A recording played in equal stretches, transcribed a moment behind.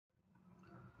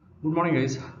Good morning,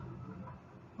 guys.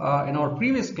 In our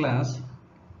previous class,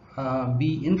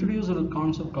 we introduced a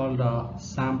concept called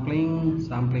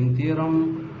sampling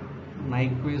theorem,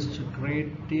 Nyquist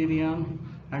criterion,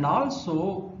 and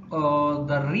also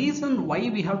the reason why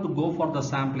we have to go for the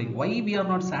sampling, why we are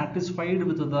not satisfied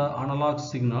with the analog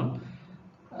signal.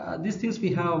 These things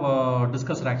we have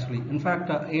discussed actually. In fact,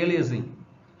 aliasing,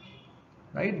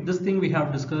 right? This thing we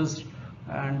have discussed,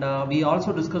 and we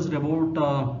also discussed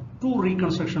about two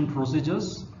reconstruction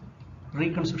procedures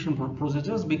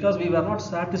because we were not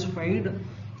satisfied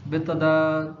with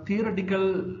the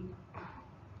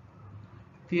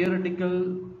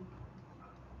theoretical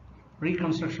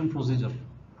reconstruction procedure.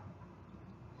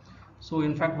 So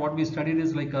in fact what we studied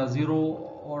is like a zero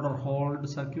order hold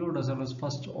circuit as well as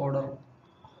first order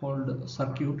hold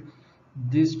circuit.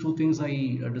 These two things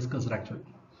I discussed actually,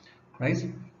 right?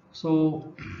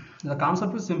 So the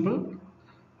concept is simple.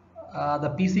 The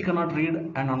PC cannot read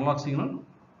an analog signal.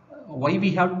 Why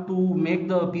we have to make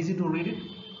the PC to read it?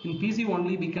 In PC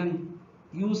only we can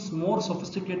use more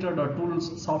sophisticated tools,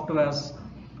 softwares,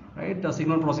 right? The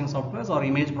signal processing softwares or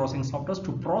image processing softwares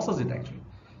to process it actually.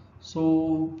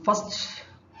 So first,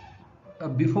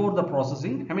 before the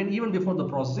processing, even before the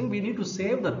processing, we need to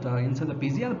save that inside the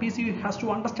PC, and the PC has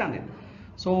to understand it.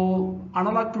 So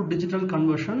analog to digital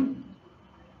conversion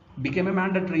became a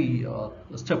mandatory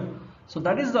step. So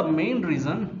that is the main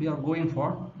reason we are going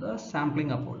for the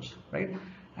sampling approach, right?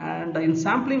 And in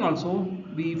sampling also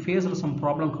we faced some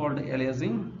problem called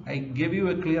aliasing. I gave you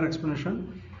a clear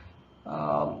explanation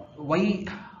why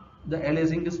the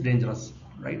aliasing is dangerous,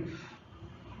 right?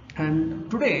 And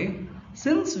today,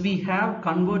 since we have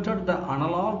converted the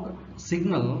analog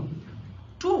signal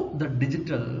to the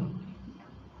digital,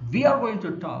 we are going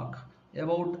to talk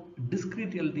about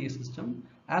discrete LTI system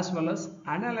as well as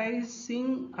analysis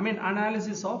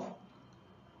of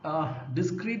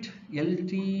discrete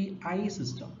LTI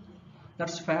system.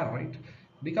 That's fair, right?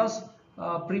 Because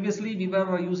previously we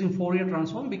were using Fourier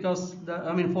transform because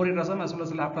Fourier transform as well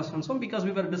as Laplace transform because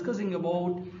we were discussing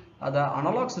about the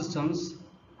analog systems.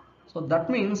 So that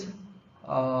means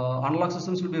analog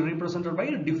systems will be represented by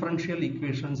differential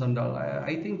equations and all.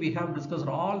 I think we have discussed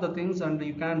all the things, and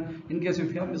you can, in case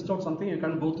if you have missed out something, you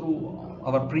can go through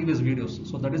our previous videos.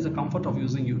 So that is the comfort of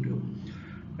using YouTube,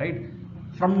 right?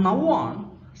 From now on,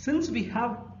 since we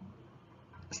have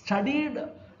studied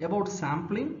about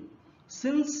sampling,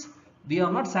 since we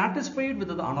are not satisfied with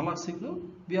the analog signal,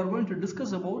 we are going to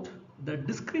discuss about the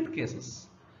discrete cases.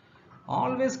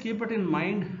 Always keep it in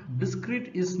mind,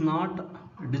 discrete is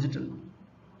not digital.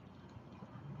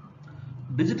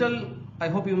 Digital, I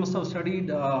hope you must have studied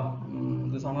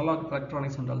this analog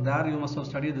electronics and all. There you must have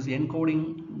studied this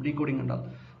encoding, decoding and all.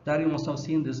 There you must have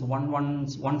seen this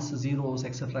ones, zeros,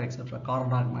 etc.,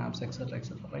 Karnaugh maps, etc.,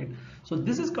 right? So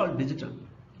this is called digital,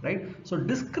 right? So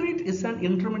discrete is an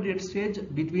intermediate stage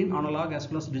between analog as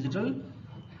well as digital.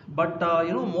 But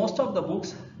most of the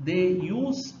books, they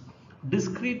use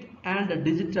discrete and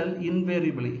digital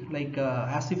invariably, like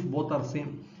as if both are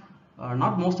same.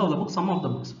 Not most of the books, some of the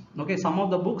books. Okay, some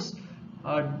of the books,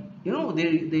 they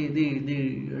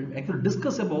actually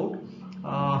discuss about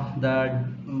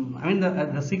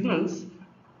the signals.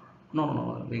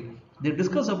 No. They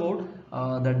discuss about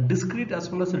the discrete as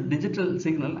well as the digital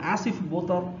signal as if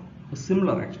both are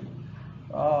similar actually.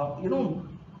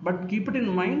 But keep it in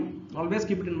mind. Always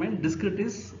keep it in mind. Discrete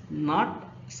is not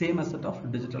same as that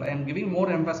of digital. I am giving more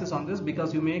emphasis on this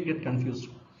because you may get confused.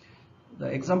 The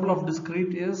example of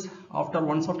discrete is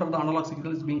once after the analog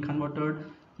signal is being converted,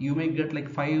 you may get like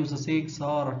 5, 6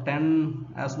 or 10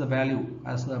 as the value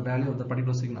of the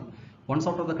particular signal. Once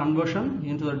after the conversion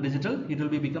into the digital, it will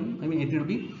be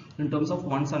in terms of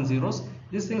ones and zeros.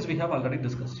 These things we have already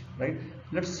discussed, right?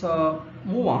 Let's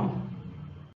move on.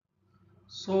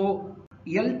 So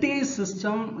LTI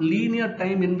system, linear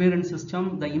time invariant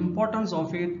system, the importance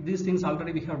of it, these things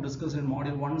already we have discussed in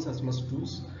module 1s as well as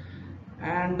 2s.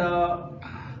 And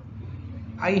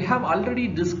I have already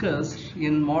discussed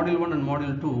in module 1 and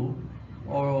module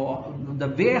 2 the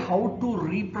way how to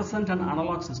represent an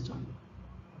analog system.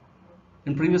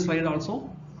 In previous slide also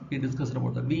we discussed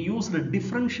about that. We used a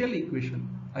differential equation.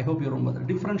 I hope you remember the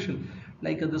differential,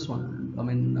 like this one.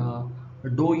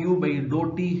 Dou u by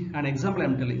dou t, an example I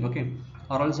am telling, okay,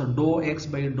 or else dou x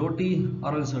by dou t,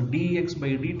 or else dx by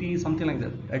dt, something like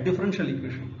that, a differential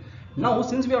equation. Now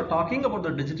since we are talking about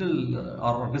the digital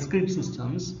or discrete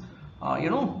systems, we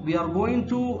are going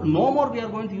to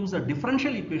use a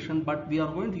differential equation, but we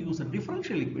are going to use a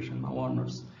differential equation now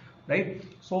onwards, right?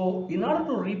 So in order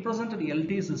to represent an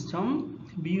LTI system,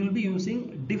 we will be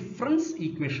using difference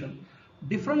equation.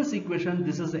 difference equation,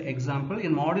 this is the example.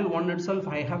 In module 1 itself,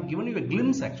 I have given you a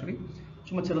glimpse actually.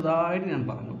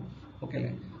 Okay.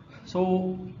 So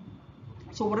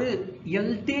ஒரு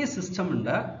LTA system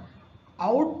ഉണ്ട്,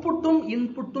 ഔട്ട്പുട്ടും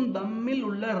ഇൻപുട്ടും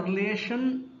തമ്മിലുള്ള relation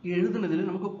എഴുതുന്നതിൽ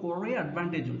നമുക്ക് കുറേ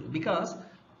advantage ഉണ്ട്. Because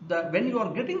when you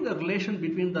are getting the relation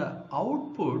between the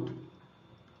output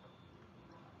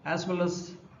as well as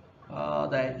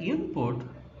the input,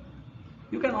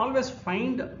 you can always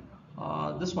find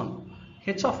this one,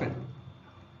 h of n,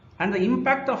 and the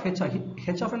impact of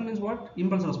h of n means what?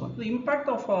 Impulse response. The impact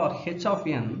of h of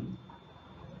n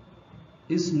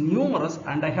is numerous,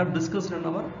 and I have discussed in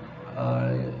our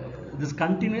this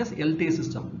continuous LTA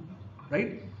system, right?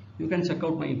 You can check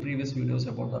out my previous videos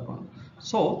about that one.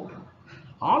 So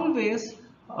always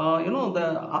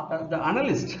the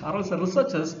analyst or else the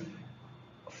researchers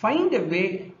find a way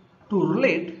to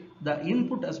relate the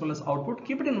input as well as output.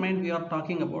 Keep it in mind, we are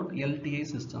talking about LTA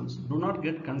systems. Do not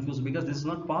get confused, because this is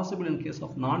not possible in case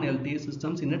of non-LTA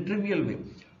systems in a trivial way.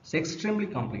 It's extremely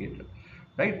complicated,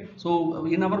 right? So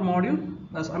in our module,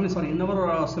 in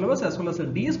our syllabus as well as the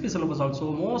DSP syllabus also,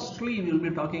 mostly we will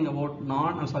be talking about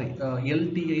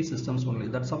LTA systems only.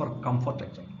 That's our comfort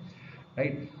actually,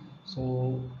 right? So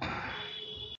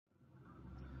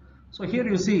here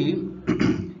you see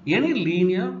any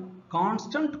linear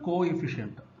constant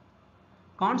coefficient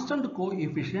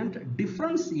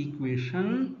difference equation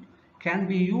can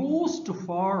be used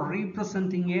for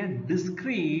representing a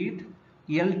discrete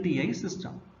LTA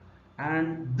system, and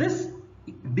this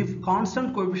constant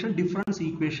coefficient difference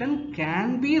equation can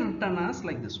be written as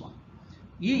like this one.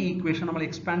 This equation we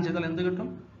expand cheyidal endu kittum?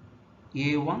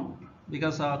 A1,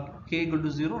 because k equal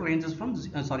to 0 ranges from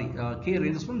k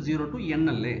ranges from 0 to n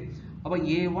alle. Appo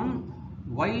A1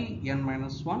 y n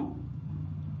minus 1,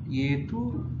 A2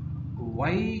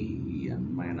 y n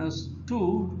minus 2,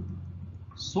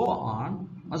 so on,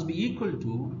 must be equal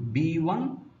to B1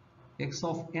 x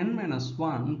of n minus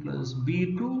 1 plus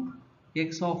B2 x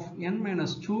of n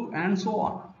minus 2, and so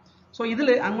on. So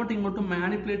idile angotu ingotu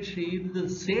manipulate cheyidhu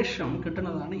shesham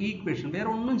kittanadana equation. Vera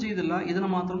onnum cheyidilla, idana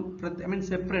mathram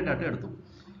separate aattu eduthu,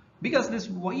 because this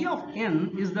y of n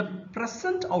is the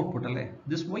present output alle.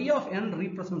 This y of n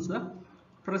represents the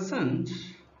present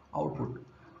output.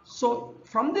 So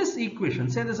from this equation,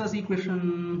 say this is equation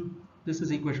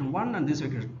 1 and this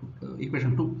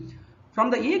equation 2. From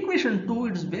the equation 2,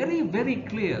 it is very, very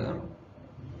clear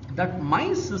that my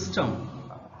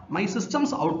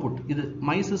system's output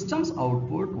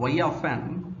y of n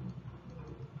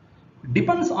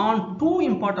depends on two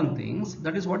important things.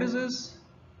 That is, what is this?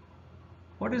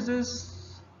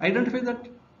 Identify that.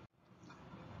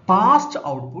 Past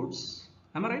outputs,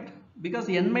 am I right? Because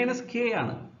n minus k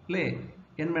ആണ് അല്ലേ,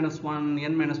 n minus 1,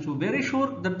 n minus 2, very sure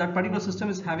that that particular system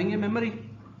is having a memory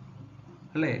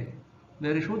അല്ലേ,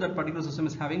 very sure that particular system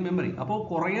is having memory. അപ്പോൾ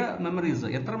കുറേ memories,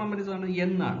 എത്ര memories ആണ്?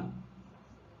 n ആണ്,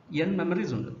 n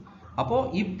memories ഉണ്ട്. അപ്പോൾ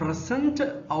ഈ present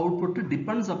output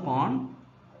depends upon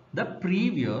the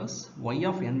previous y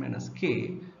of n minus k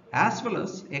as well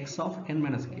as x of n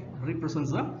minus k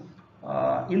represents the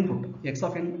input. X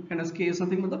of n minus k is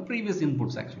something with the previous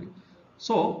inputs actually.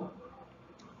 So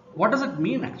what does it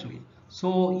mean actually? So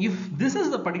if this is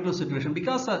the particular situation,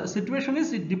 because situation is,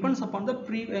 it depends upon the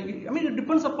it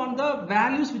depends upon the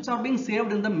values which are being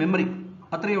saved in the memory.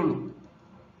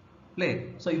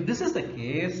 So if this is the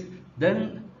case, then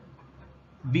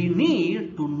we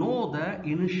need to know the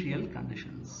initial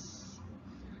conditions.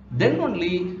 Then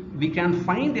only we can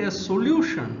find a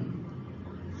solution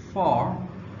for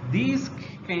these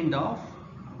kind of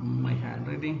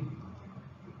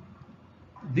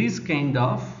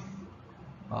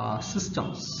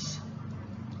systems,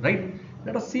 right?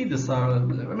 Let us see this.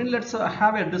 Let's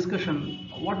have a discussion.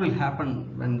 What will happen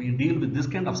when we deal with this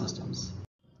kind of systems?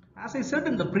 As I said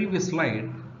in the previous slide,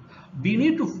 we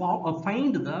need to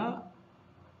find the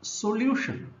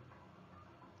solution,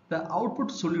 the output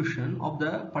solution of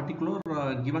the particular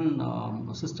given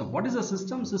system. What is a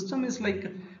system? System is like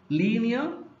linear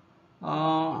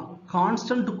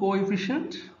constant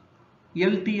coefficient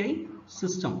LTA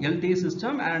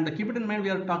system, and keep it in mind,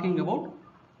 we are talking about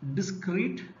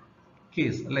discrete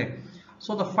case.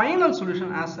 So the final solution,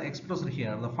 as expressed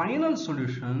here, the final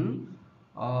solution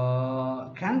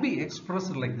can be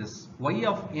expressed like this: y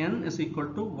of n is equal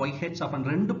to yh of n.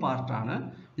 രണ്ട് part ആണ്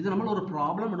ഇത്. നമ്മൾ ഒരു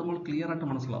problem ഇടുമ്പോൾ clear ആയിട്ട്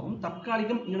മനസ്സിലാവും.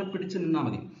 തൽക്കാലികം ഇങ്ങനെ പിടിച്ച് നിന്നാൽ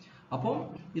മതി. അപ്പോൾ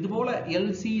ഇതുപോലെ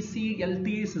LCC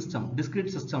LTA system,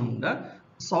 discrete system ഉണ്ട്,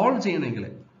 സോൾവ് ചെയ്യണമെങ്കിൽ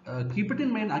keep it in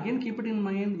mind, again keep it in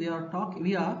mind, we are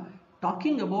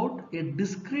talking about a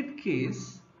discrete case,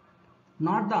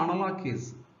 not the analog case.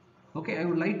 Okay, I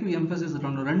would like to emphasize it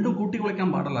on രണ്ടും കൂട്ടിക്കുളയ്ക്കാൻ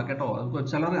പാടില്ല കേട്ടോ.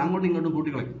 ചിലർ അങ്ങോട്ടും ഇങ്ങോട്ടും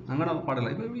കൂട്ടിക്കുളയ്ക്കും, അങ്ങനെ പാടില്ല.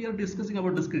 ഇപ്പോൾ we are discussing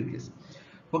about discrete case.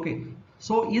 Okay,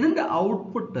 so ഇതിന്റെ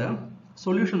ഔട്ട്പുട്ട്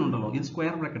സൊല്യൂഷൻ ഉണ്ടല്ലോ, ഇത്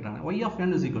സ്ക്വയർ ബ്രാക്കറ്റ് ആണ്. y of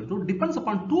n is equal to depends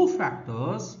upon two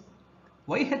factors,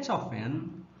 yh of n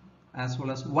as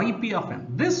well as yp of n.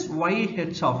 This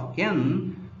yh of n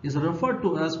is referred to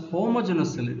as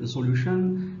homogeneous solution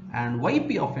and yp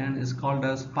of n is called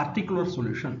as particular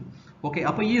solution. Okay,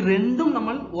 അപ്പോൾ ഈ രണ്ടും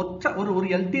നമ്മൾ ഒറ്റ ഒരു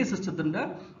LTI സിസ്റ്റത്തിന്റെ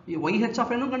ഈ yh of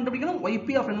n കണ്ടുപിടിക്കണം, yp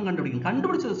of n കണ്ടുപിടിക്കണം.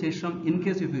 കണ്ടുപിടിച്ചതിന് ശേഷം in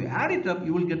case if you add it up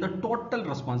you will get the total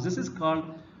response. This is called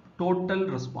total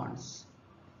response.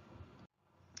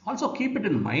 Also keep it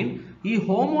in mind, ഈ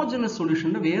homogeneous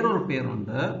solution വേറൊരു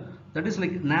പേരുണ്ട്, that is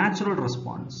like natural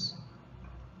response.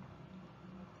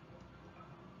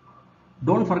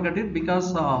 Don't forget it, because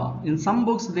in some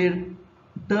books they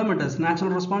term it as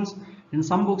natural response, in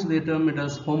some books they term it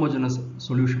as homogeneous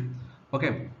solution.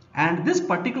 Okay, and this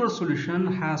particular solution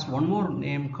has one more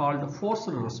name called forced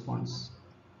response.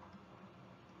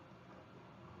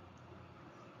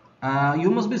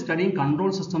 You must be studying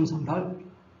control systems and all.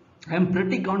 I am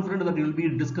pretty confident that you will be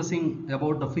discussing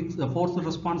about the forced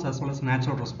response as well as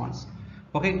natural response.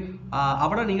 Okay,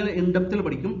 avada ningal in depth il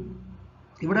padikkum.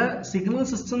 ഇവിടെ signal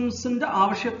സിസ്റ്റംസിന്റെ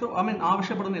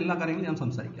ആവശ്യപ്പെടുന്ന എല്ലാ കാര്യങ്ങളും ഞാൻ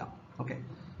സംസാരിക്കാം. Okay,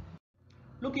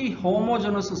 look, ഈ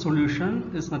homogeneous solution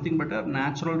is nothing but a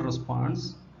natural response.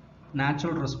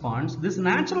 This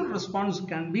natural response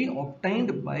can be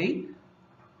obtained by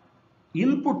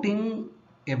inputting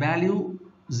a value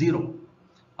 0.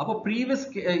 അപ്പോൾ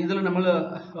ഇതിൽ നമ്മൾ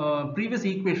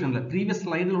പ്രീവിയസ്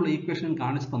സ്ലൈഡിലുള്ള ഈക്വേഷൻ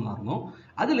കാണിച്ചു തന്നായിരുന്നു.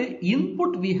 അതിൽ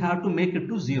input we have to make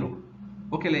it to 0.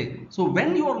 Okay, so when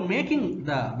you are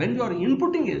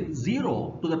inputting a 0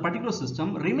 to the particular system,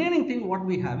 remaining thing what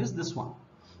we have is this one.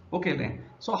 Okay,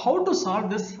 so how to solve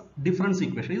this difference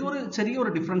equation? This is a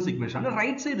difference equation. The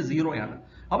right side is 0 ആണ്.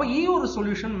 അപ്പോൾ ഈ ഒരു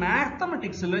solution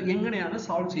മാത്തമാറ്റിക്സിൽ എങ്ങനെയാണ്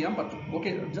solve ചെയ്യാൻ പറ്റും?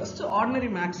 Okay, just ordinary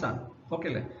maths ആണ്.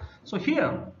 Okay, so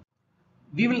here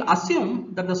we will assume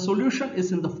that the solution is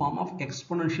in the form of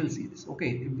exponential series.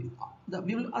 Okay,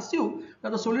 we will assume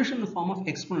that the solution is in the form of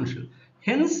exponential.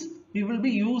 Hence we will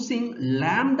be using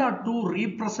lambda to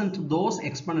represent those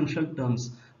exponential terms.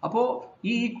 അപ്പോൾ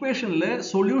ഈ ഇക്വേഷനിലെ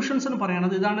solutions എന്ന്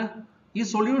പറയുന്നത് ഇതാണ്. ഈ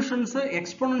solutions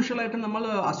exponential ആയിട്ട് നമ്മൾ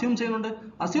assume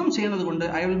ചെയ്യുന്നത് കൊണ്ട്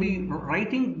I will be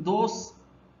writing those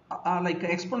like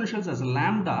exponentials as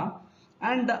lambda,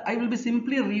 and I will be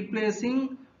simply replacing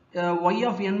y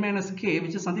of n minus k,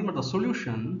 which is nothing but the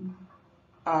solution,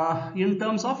 in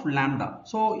terms of lambda.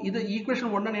 So ഇത് equation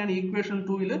 1 ഞാൻ equation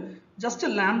 2 just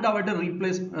lambda ആയിട്ട്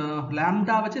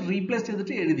replace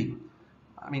ചെയ്തിട്ട് എഴുതി.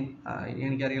 I mean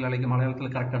എനിക്കറിയില്ല, അല്ലെങ്കിൽ മലയാളത്തിൽ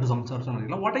correct ആയിട്ട് സംസാരിച്ചാൽ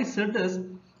അറിയില്ല. What I said is,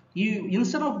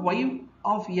 instead of y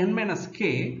of n minus k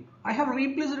I have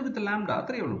replaced it with lambda,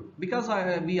 അത്രയേ ഉള്ളൂ, because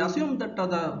we assume that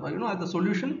the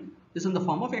solution is in the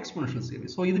form of exponential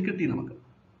series. So ഇത് കിട്ടി നമുക്ക്.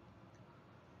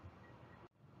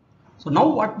 So now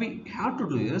what we have to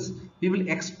do is we will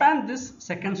expand this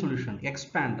second solution.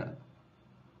 Expand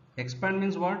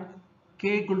means what? K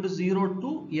equal to 0 to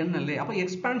n അല്ലേ. അപ്പോൾ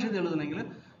expand ചെയ്ത് എഴുതണമെങ്കിൽ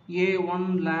a1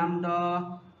 lambda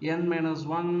n minus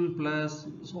 1 plus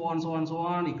so on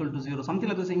equal to 0, something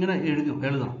like this. ഇങ്ങനെ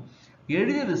എഴുതണം.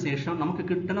 എഴുതിയതിനു ശേഷം നമുക്ക്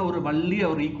കിട്ടുന്ന ഒരു വലിയ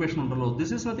ഒരു ഈക്വേഷൻ ഉണ്ടല്ലോ.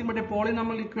 This is nothing but a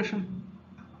polynomial equation.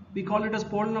 We call it as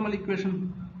polynomial equation.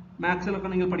 മാത്സിലൊക്കെ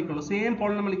നിങ്ങൾ പഠിക്കുള്ളൂ, സെയിം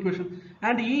പോളിനോമിയൽ ഇക്വേഷൻ.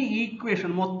 ആൻഡ് ഈ ഈക്വേഷൻ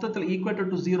മൊത്തത്തിൽ ഈക്വേറ്റഡ്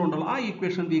ടു 0 ഉണ്ടല്ലോ, ആ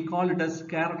equation we call it as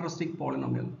characteristic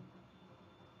polynomial,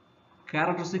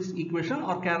 characteristics equation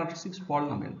or characteristics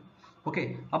polynomial. Okay,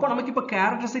 അപ്പോൾ നമുക്കിപ്പോൾ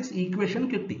characteristics equation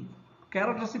കിട്ടി,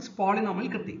 characteristics polynomial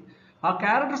കിട്ടി. ആ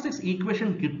ക്യാരക്ടറിസ്റ്റിക്സ് ഈക്വേഷൻ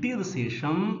കിട്ടിയതിനു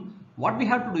ശേഷം what we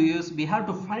have to do is we have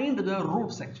to find the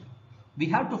roots actually. We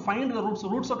have to find the roots.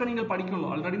 Roots ഒക്കെ നിങ്ങൾ പഠിക്കുമല്ലോ,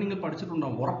 already നിങ്ങൾ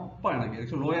പഠിച്ചിട്ടുണ്ടാവും ഉറപ്പാണ്.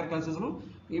 ആക്ച്വലി ലോയർ ക്ലാസ്സസിലും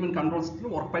ഈവൻ കൺട്രോൾ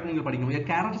സിസ്റ്റത്തിലും ഉറപ്പായിട്ട് നിങ്ങൾ പഠിക്കണം. ഈ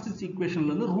ക്യാരക്ടറിസ്റ്റിക്സ് ഈക്വേഷനിൽ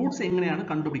നിന്ന് റൂട്ട്സ് എങ്ങനെയാണ്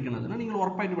കണ്ടുപിടിക്കുന്നത് നിങ്ങൾ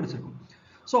ഉറപ്പായിട്ട് പഠിച്ചിരിക്കും.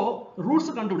 സോ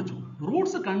റൂട്ട്സ് കണ്ടുപിടിച്ചു.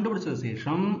 റൂട്ട്സ് കണ്ടുപിടിച്ചതിന്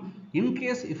ശേഷം in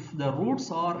case if the roots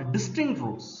are distinct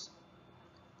Roots,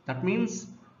 that means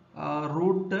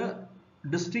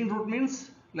distinct root means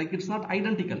like it's not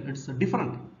identical, it's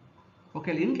different.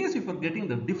 Okay, in case if you're getting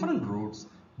the different roots,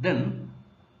 then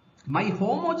my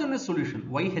homogeneous solution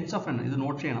yh of n is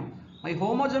note cheyanam. My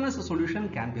homogeneous solution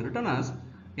can be written as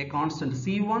a constant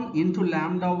c1 into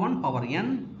lambda 1 power n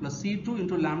plus c2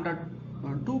 into lambda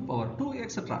 2 power 2,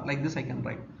 etc. Like this I can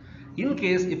write. In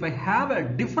case if I have a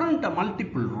different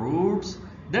multiple roots,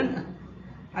 then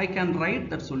I can write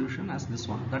that solution as this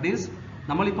one. That is,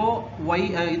 നമ്മളിപ്പോ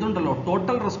ഇതുണ്ടല്ലോ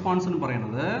total response എന്ന്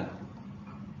പറയുന്നത്,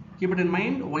 keep it in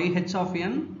mind, yh of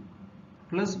n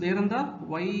plus വേറെന്താ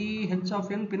yh of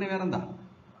n പിന്നെ വേറെന്താ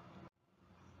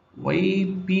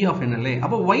yp of n അല്ലേ.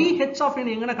 അപ്പോൾ yh of n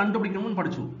എങ്ങനെ കണ്ടുപിടിക്കണമെന്ന്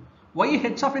പഠിച്ചു. Why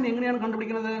h of n എങ്ങനെയാണ്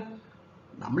കണ്ടുപിടിക്കുന്നത്?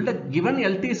 നമ്മളുടെ given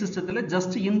LTI സിസ്റ്റത്തിൽ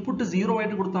ജസ്റ്റ് ഇൻപുട്ട് 0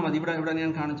 ആയിട്ട് കൊടുത്താൽ മതി. ഇവിടെ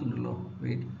ഞാൻ കാണിച്ചിട്ടുണ്ടല്ലോ,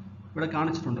 വെയിറ്റ്, ഇവിടെ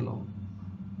കാണിച്ചിട്ടുണ്ടല്ലോ.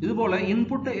 ഇതുപോലെ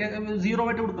ഇൻപുട്ട് 0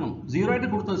 ആയിട്ട് കൊടുക്കണം. 0 ആയിട്ട്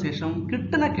കൊടുത്ത ശേഷം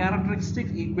കിട്ടുന്ന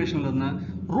ക്യാരക്ടറിസ്റ്റിക് ഈക്വേഷനിൽ നിന്ന്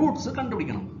റൂട്ട്സ്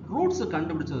കണ്ടുപിടിക്കണം. റൂട്ട്സ്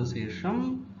കണ്ടുപിടിച്ചതിന് ശേഷം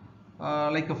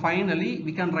like finally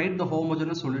we can write the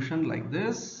homogeneous solution like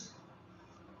this,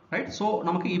 right? So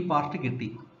നമുക്ക് ഈ പാർട്ട് കിട്ടി.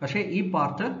 പക്ഷേ ഈ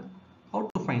part how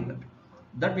to find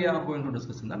that we are going to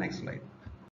discuss in the next slide.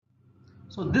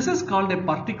 So this is called a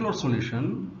particular solution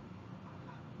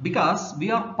because we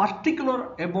are particular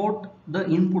about the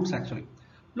inputs actually.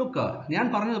 Look, ഞാൻ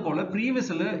പറഞ്ഞതുപോലെ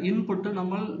പ്രീവിയസിൽ input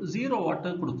നമ്മൾ 0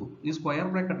 ആയിട്ട് കൊടുത്തു. ഈ square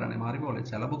bracket ആണ് മാറിപ്പോലെ.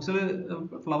 ചില ബുക്സിൽ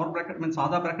flower bracket means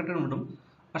സാധാ bracket കിട്ടും.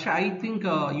 പക്ഷേ I think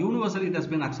universally it has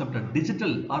been accepted.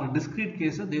 Digital or discrete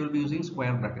cases they will be using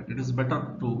square bracket. It is better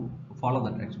to follow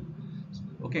that actually.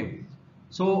 Okay.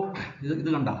 So ഇത്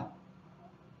കണ്ട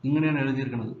ഇങ്ങനെയാണ്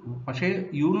എഴുതിയിരിക്കുന്നത്. പക്ഷേ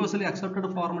യൂണിവേഴ്സലി അക്സെപ്റ്റഡ്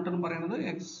ഫോർമാറ്റ് എന്ന് പറയുന്നത്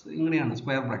ഇങ്ങനെയാണ്,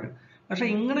 സ്ക്വയർ ബ്രാക്കറ്റ്. പക്ഷേ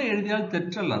ഇങ്ങനെ എഴുതിയാൽ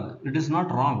തെറ്റല്ല അത്. It is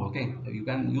not wrong. Okay, you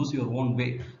can use your own way,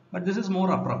 but this is more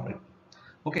appropriate.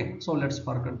 Okay, so let's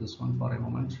forget this one four A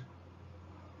moment.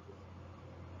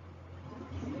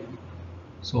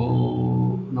 So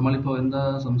നമ്മളിപ്പോൾ എന്താ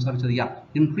സംസാരിച്ചത്?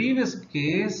 In previous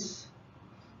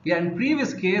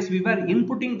case we were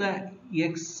inputting the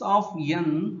X of N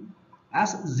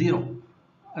as 0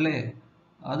 അല്ലേ?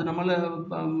 അത് നമ്മൾ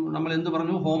എന്ത്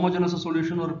പറഞ്ഞു? Homogeneous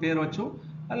solution ഒരു പേര് വെച്ചു,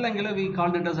 അല്ലെങ്കിൽ we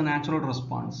called it as a natural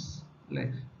response.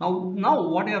 Now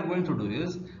what we are going to do is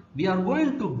we are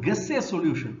going to guess a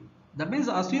solution. That means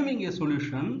assuming a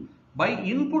solution by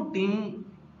inputting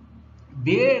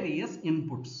various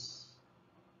inputs.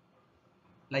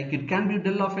 Like it can be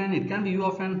del of n, it can be u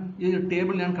of n. This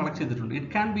table ഞാൻ collect ചെയ്തിട്ടുണ്ട്. It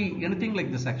can be anything like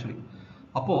this actually.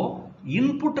 അപ്പോൾ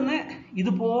ഇൻപുട്ടിനെ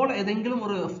ഇതുപോലെ ഏതെങ്കിലും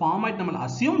ഒരു ഫോമായിട്ട് നമ്മൾ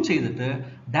assume ചെയ്തിട്ട്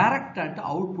direct ആയിട്ട്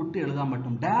ഔട്ട്പുട്ട് എഴുതാൻ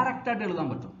പറ്റും.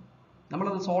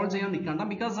 നമ്മളത് സോൾവ് ചെയ്യാൻ നിൽക്കണ്ട,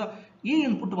 ബിക്കോസ് ഈ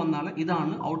ഇൻപുട്ട് വന്നാൽ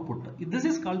ഇതാണ് output. This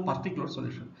is called particular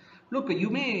solution. Look, you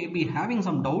may be having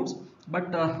some doubts, but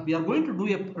we are going to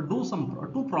do some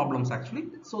 2 problems actually.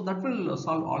 So that will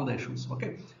solve all the issues. Okay,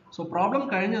 so problem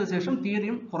കഴിഞ്ഞതിന് ശേഷം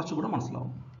തിയറിയും കുറച്ചുകൂടെ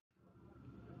മനസ്സിലാവും.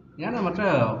 ഞാൻ മറ്റേ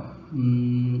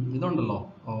ഇതുണ്ടല്ലോ,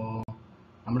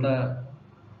 നമ്മുടെ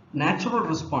natural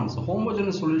response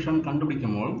homogeneous solution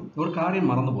കണ്ടുപിടിക്കുമ്പോൾ ഒരു കാര്യം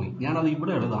മറന്നുപോയി. ഞാനത്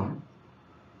ഇവിടെ എഴുതാം.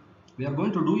 We are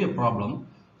going to do a problem.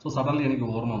 So suddenly എനിക്ക്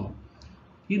ഓർമ്മ വന്നു.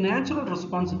 ഈ natural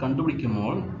response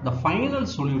കണ്ടുപിടിക്കുമ്പോൾ the final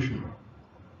solution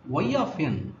y of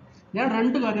n, ഞാൻ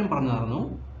 2 കാര്യം പറഞ്ഞായിരുന്നു.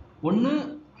 ഒന്ന്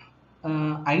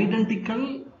ഐഡന്റിക്കൽ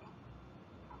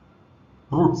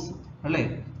റൂട്ട്സ് അല്ലേ,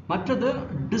 മറ്റത്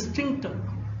ഡിസ്റ്റിങ്ക്റ്റ്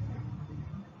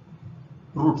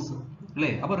റൂട്ട്സ്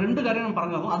അല്ലേ. അപ്പോൾ 2 കാര്യം ഞാൻ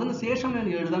പറഞ്ഞായിരുന്നു. അതിന് ശേഷം ഞാൻ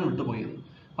എഴുതാൻ വിട്ടുപോയത്.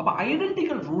 അപ്പോൾ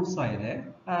ഐഡന്റിക്കൽ റൂട്ട്സ് ആയത്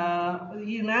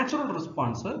ഈ natural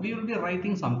response we will be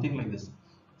writing something like this: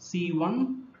 c1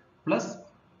 plus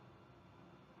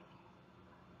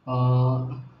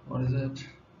what is it,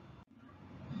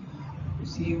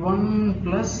 c1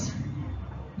 plus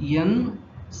n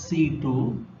c2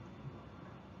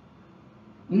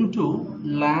 into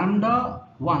lambda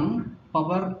 1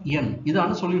 power n.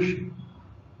 ഇതാണ് സൊല്യൂഷൻ.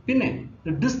 പിന്നെ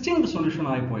distinct solution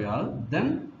ആയിപ്പോയാൽ then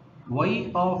y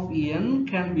of n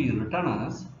can be written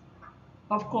as,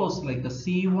 of course, like a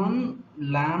c1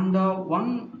 lambda 1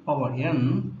 power n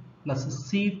plus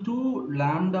c2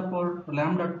 lambda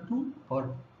 2 power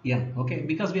n. Okay,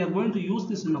 because we are going to use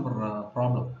this in our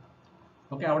problem.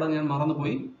 Okay, avada njan marannu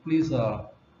poi. Please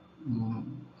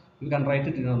you can write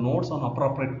it in your notes on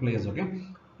appropriate place. Okay,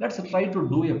 let's try to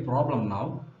do a problem now.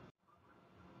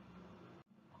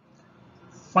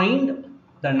 Find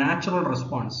the natural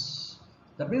response.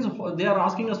 That means they are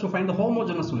asking us to find the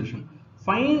homogeneous solution.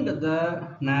 Find the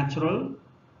natural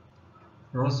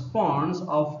response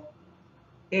of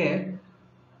a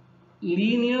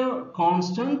linear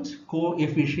constant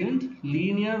coefficient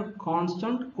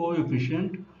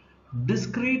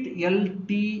discrete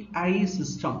LTI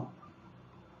system.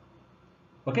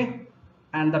 Okay,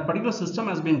 and that particular system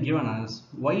has been given as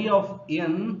y of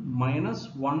n minus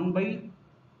 1 by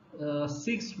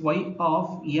 6y of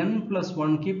n plus 1.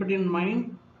 Keep it in mind,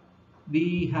 we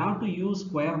have to use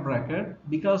square bracket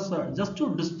because just to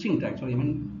distinct, actually, I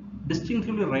mean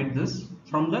distinctly write this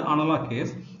from the analog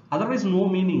case, otherwise no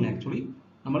meaning actually.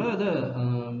 നമ്മൾ അത്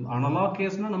analogue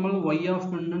കേസിന് നമ്മൾ y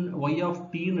of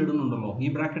t ഇടുന്നുണ്ടല്ലോ, ഈ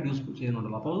bracket use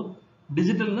ചെയ്യുന്നുണ്ടല്ലോ. അപ്പോൾ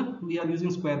ഡിജിറ്റലിന് V are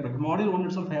using square bracket. Module 1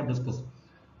 itself I have discussed.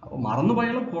 അപ്പോൾ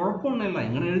മറന്നുപോയാലും കുഴപ്പമൊന്നുമില്ല,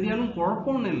 ഇങ്ങനെ എഴുതിയാലും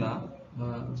കുഴപ്പമൊന്നുമില്ല.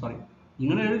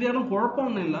 ഇങ്ങനെ എഴുതിയാലും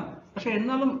കുഴപ്പമൊന്നുമില്ല. പക്ഷെ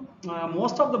എന്നാലും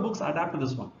most of the books adapt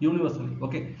this one universally.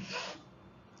 Okay,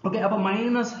 അപ്പോൾ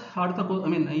മൈനസ് അടുത്ത, ഐ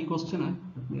മീൻ ഈ question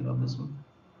this one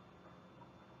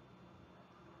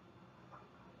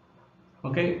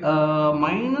Okay,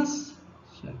 minus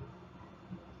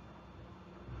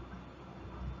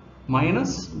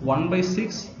 1 by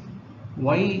 6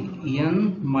 yn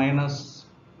minus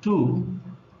 2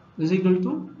 is equal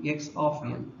to x of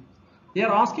n. They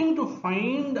are asking to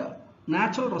find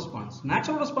natural response.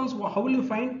 Natural response, how will you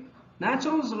find?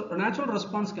 Natural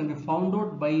response can be found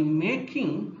out by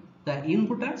making the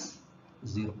input as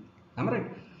 0. Am I right?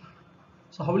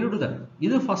 So how will you do that?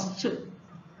 This is the first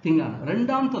thing.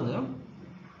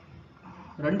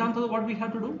 Rendantadu, what we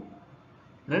have to do?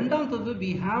 Rendantadu,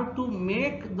 we have to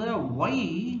make the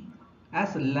y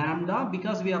as lambda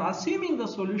because we are assuming the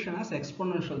solution as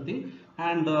exponential thing,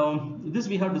 and this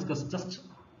we have discussed just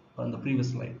on the previous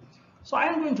slide. So I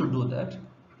am going to do that.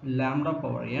 Lambda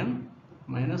power n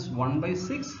minus 1 by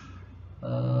 6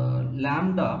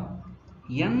 lambda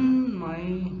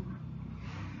n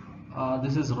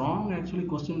this is wrong actually,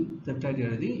 question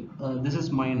this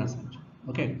is minus actually.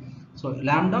 Okay, so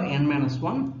lambda n minus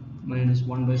 1 minus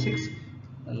 1 by 6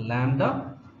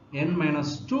 lambda n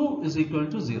minus 2 is equal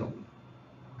to 0.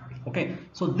 Okay,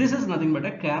 so this is nothing but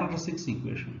a characteristics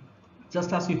equation,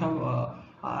 just as you have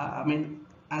I mean,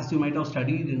 as you might have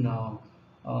studied in the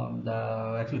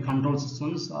actual control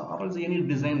systems or else any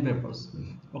design papers.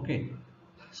 Okay,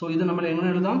 so this is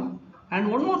and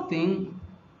one more thing,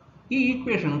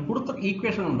 equation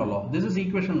this is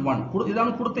equation 1, this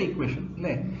is equation.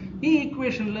 This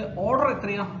equation order,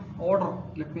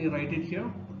 let me write it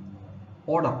here.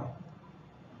 Order,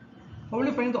 how will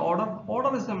you find the order?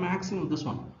 Order is the maximum, this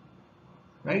one,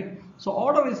 right? So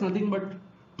order is nothing but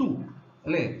 2.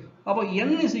 Now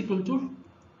n is equal to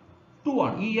 2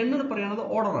 ആണ്. ഈ n എന്ന് പറയുന്നത്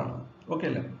order ആണ്. Okay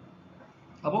അല്ലേ?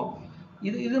 അപ്പോൾ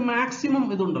ഇത് maximum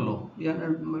ഇതുണ്ടല്ലോ,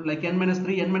 like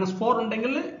n-3 n-4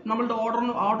 ഉണ്ടെങ്കിൽ നമ്മളുടെ ഓർഡർ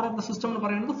ഓഫ് ദ സിസ്റ്റം എന്ന്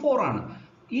പറയുന്നത് 4 ആണ്.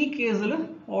 ഈ കേസിൽ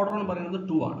ഓർഡർ എന്ന് പറയുന്നത്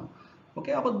 2 ആണ്.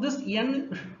 ഓക്കെ, അപ്പോൾ this n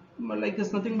like is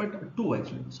nothing but 2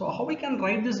 actually. So how we can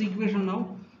write this equation now?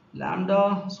 Lambda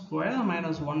square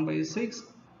minus 1 by 6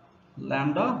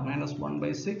 lambda minus 1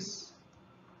 by 6,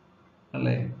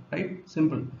 right?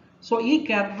 Simple. So E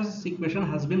characteristics equation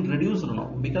has been reduced now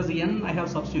because n I have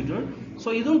substituted. So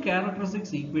this is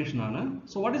characteristics equation.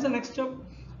 So what is the next step?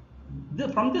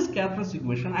 From this characteristics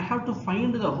equation I have to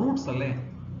find the roots.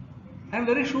 I am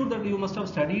very sure that you must have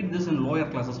studied this in lower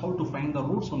classes, how to find the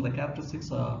roots from the characteristics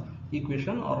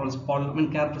equation or else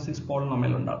characteristics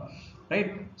polynomial and all, right?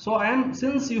 So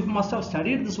since you must have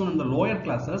studied this one in the lower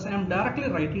classes, I am directly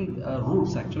writing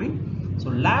roots actually. So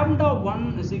lambda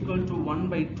 1 is equal to 1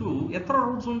 by 2. Etra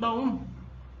roots undavum?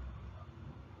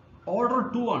 Order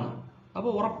 2 ആണ്.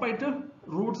 അപ്പോൾ ഉറപ്പായിട്ട്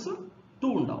roots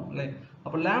 2 ഉണ്ടാവും അല്ലേ?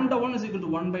 അപ്പോൾ lambda 1 is equal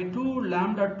to 1 by 2,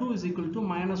 lambda 2 is equal to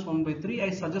minus 1 by 3.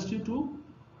 I suggest you to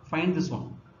find this one.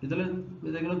 ഇതിൽ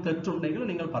ഏതെങ്കിലും തെറ്റുണ്ടെങ്കിൽ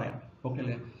നിങ്ങൾ പറയാം. Okay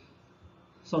അല്ലേ?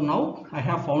 So now I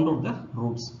have found out the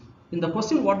roots. In the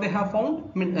question what they have found,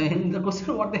 in the question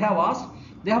what they have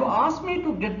asked me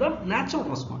to get the natural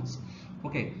response.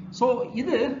 Okay, so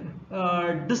this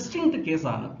distinct case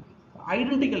ആണ്,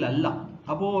 identical അല്ല.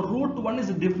 അപ്പോൾ root 1 is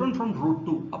different from root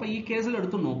 2. അപ്പോൾ ഈ കേസിൽ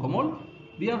എടുത്ത് നോക്കുമ്പോൾ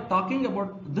we are talking about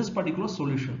this particular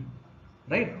solution,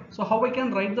 right? So how I can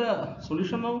write the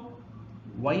solution now?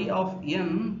 Y of n,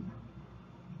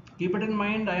 keep it in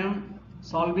mind, I am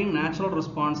solving natural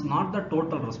response, not the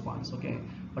total response. Okay,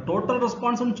 a total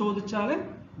response in chodichale,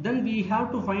 then we have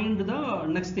to find the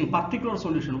next thing, particular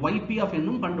solution, yp of n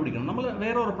കണ്ടുപിടിക്കണം. നമ്മൾ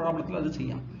വേറെ ഒരു പ്രോബ്ലത്തിൽ അത്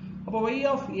ചെയ്യാം. അപ്പോൾ y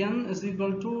of n is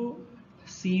equal to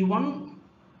c1,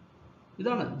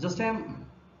 ഇതാണ്, just I am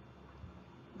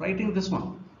writing this one.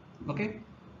 Okay,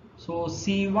 so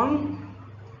c1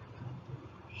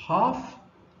 half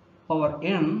power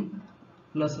n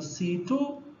plus c2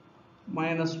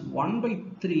 minus 1 by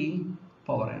 3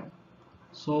 power n.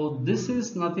 So this is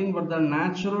nothing but the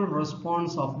natural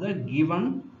response of the given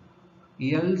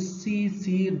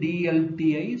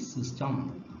LCC-DLTI system.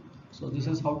 So this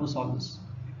is how to solve this,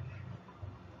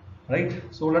 right?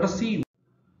 So let us see.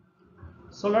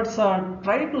 So let's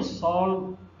try to solve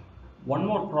one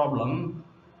more problem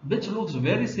which looks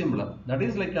very similar. That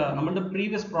is like the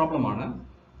previous problem on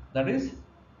that is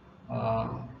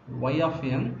y of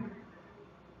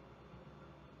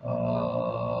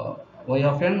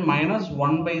n minus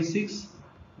 1 by 6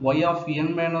 y of n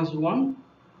minus 1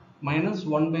 minus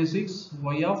 1 by 6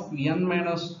 y of n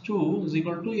minus 2 is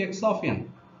equal to x of n.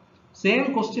 Same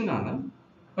question ആണ്,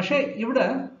 പക്ഷേ ഇവിടെ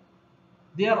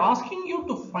they are asking you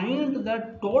to find the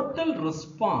total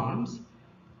response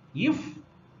if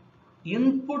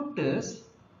input is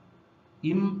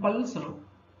impulse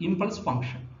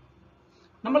function.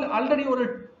 നമ്മൾ already ഒരു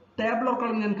tabular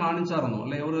column ഞാൻ കാണിച്ചായിരുന്നു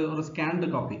അല്ലേ, ഒരു scanned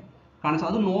copy കാണിച്ചു,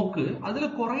 അത് നോക്ക്. അതിൽ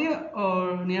കുറേ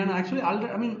ഞാൻ actually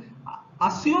I mean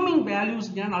assuming values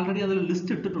ഞാൻ already അതിൽ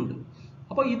ലിസ്റ്റ് ഇട്ടിട്ടുണ്ട്.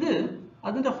 അപ്പോൾ ഇത്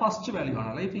അതിന്റെ ഫസ്റ്റ് വാല്യൂ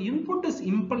ആണ്. If input is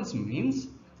impulse means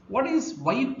what is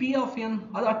yp of n?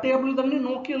 അത് ആ ടേബിളിൽ തന്നെ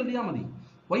നോക്കി എഴുതിയാൽ മതി.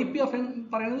 yp of n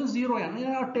പറയുന്നത് 0 ആണ്.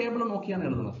 ഞാൻ ആ ടേബിൾ നോക്കിയാണ്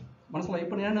എഴുതുന്നത്. മനസ്സിലായി?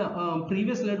 ഇപ്പോൾ ഞാൻ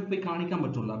പ്രീവിയസ് ലെഡ് പോയി കാണിക്കാൻ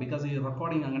പറ്റില്ല ബിക്കോസ് ഈ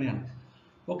റെക്കോർഡിംഗ് അങ്ങനെയാണ്.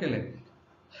 ഓക്കെ അല്ലേ?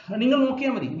 നിങ്ങൾ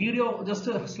നോക്കിയാൽ മതി, വീഡിയോ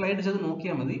ജസ്റ്റ് സ്ലൈഡ് ചെയ്ത്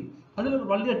നോക്കിയാൽ മതി. അതിലൊരു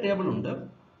വലിയ ടേബിൾ ഉണ്ട്.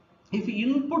 If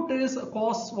input is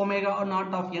cos omega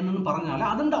naught of N എന്ന് പറഞ്ഞാൽ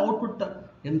അതിന്റെ ഔട്ട്പുട്ട്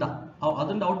എന്താ?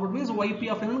 അതിന്റെ output means yp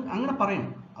of n അങ്ങനെ പറയും,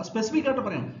 സ്പെസിഫിക് ആയിട്ട്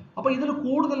പറയും. അപ്പൊ ഇതിൽ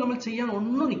കൂടുതൽ നമ്മൾ ചെയ്യാൻ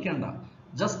ഒന്നും നിൽക്കേണ്ട,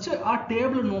 ജസ്റ്റ് ആ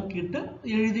ടേബിൾ നോക്കിയിട്ട്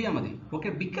എഴുതിയാൽ മതി.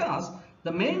 Okay, because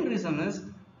the main reason is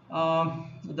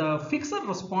the fixed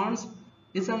response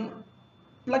is an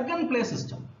plug and play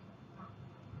system.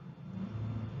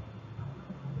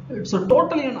 It's a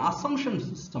totally an assumption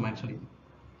system, actually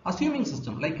assuming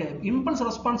system. Like impulse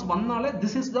response vannale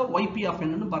this is the yp of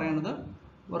n nu parayanathu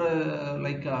or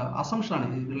like assumption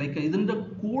aanu. Like idinte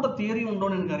kooda theory undo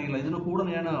nu enikku ariyilla, idinu kooda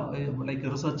njan like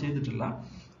research cheyiditilla,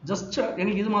 just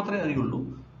enikku idu maathame ariyullu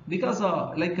because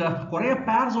like kore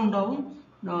pairs undavum.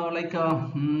 Like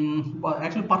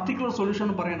actually particular solution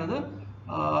പറയുന്നത്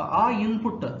ആ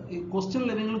input question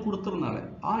നിങ്ങൾ കൊടുത്തിരുന്നാല്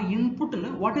ആ ഇൻപുട്ടിന്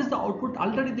what is the output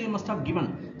already they must have given.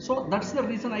 So that's the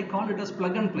reason I call it as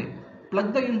plug and play. Plug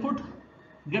the input,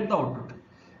 get the output.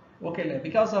 Okay അല്ലേ?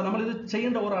 Because നമ്മൾ ഇത്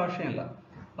ചെയ്യേണ്ട ഒരു ആവശ്യമില്ല.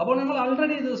 അപ്പോൾ നമ്മൾ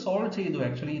ആൾറെഡി ഇത് സോൾവ് ചെയ്തു.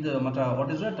 ആക്ച്വലി ഇത് മറ്റേ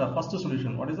what is that first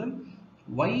solution, what is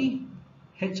y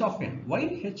h of n. y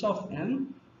h of n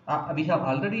we have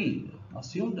already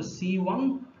assumed c1.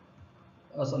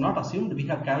 So not assumed, we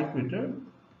have calculated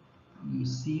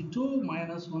C2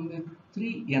 minus 1 by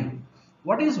 3n.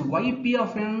 What is yp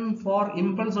of n for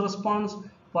impulse response?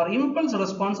 For impulse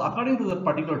response, according to the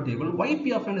particular table, yp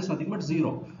of n is nothing but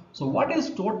 0. So what is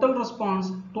total response?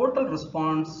 Total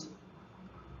response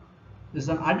is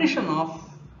an addition of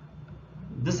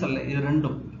this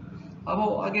random.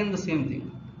 Again the same thing,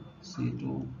 C2.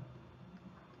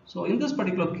 So in this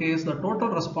particular case, the total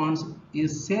response is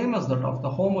same as that of the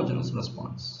homogeneous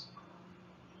response.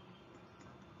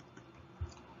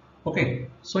 Okay,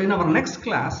 so in our next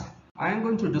class, I am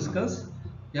going to discuss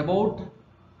about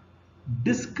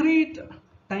discrete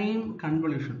time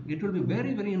convolution. It will be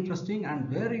very, very interesting and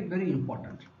very, very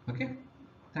important. Okay,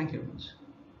 thank you very much.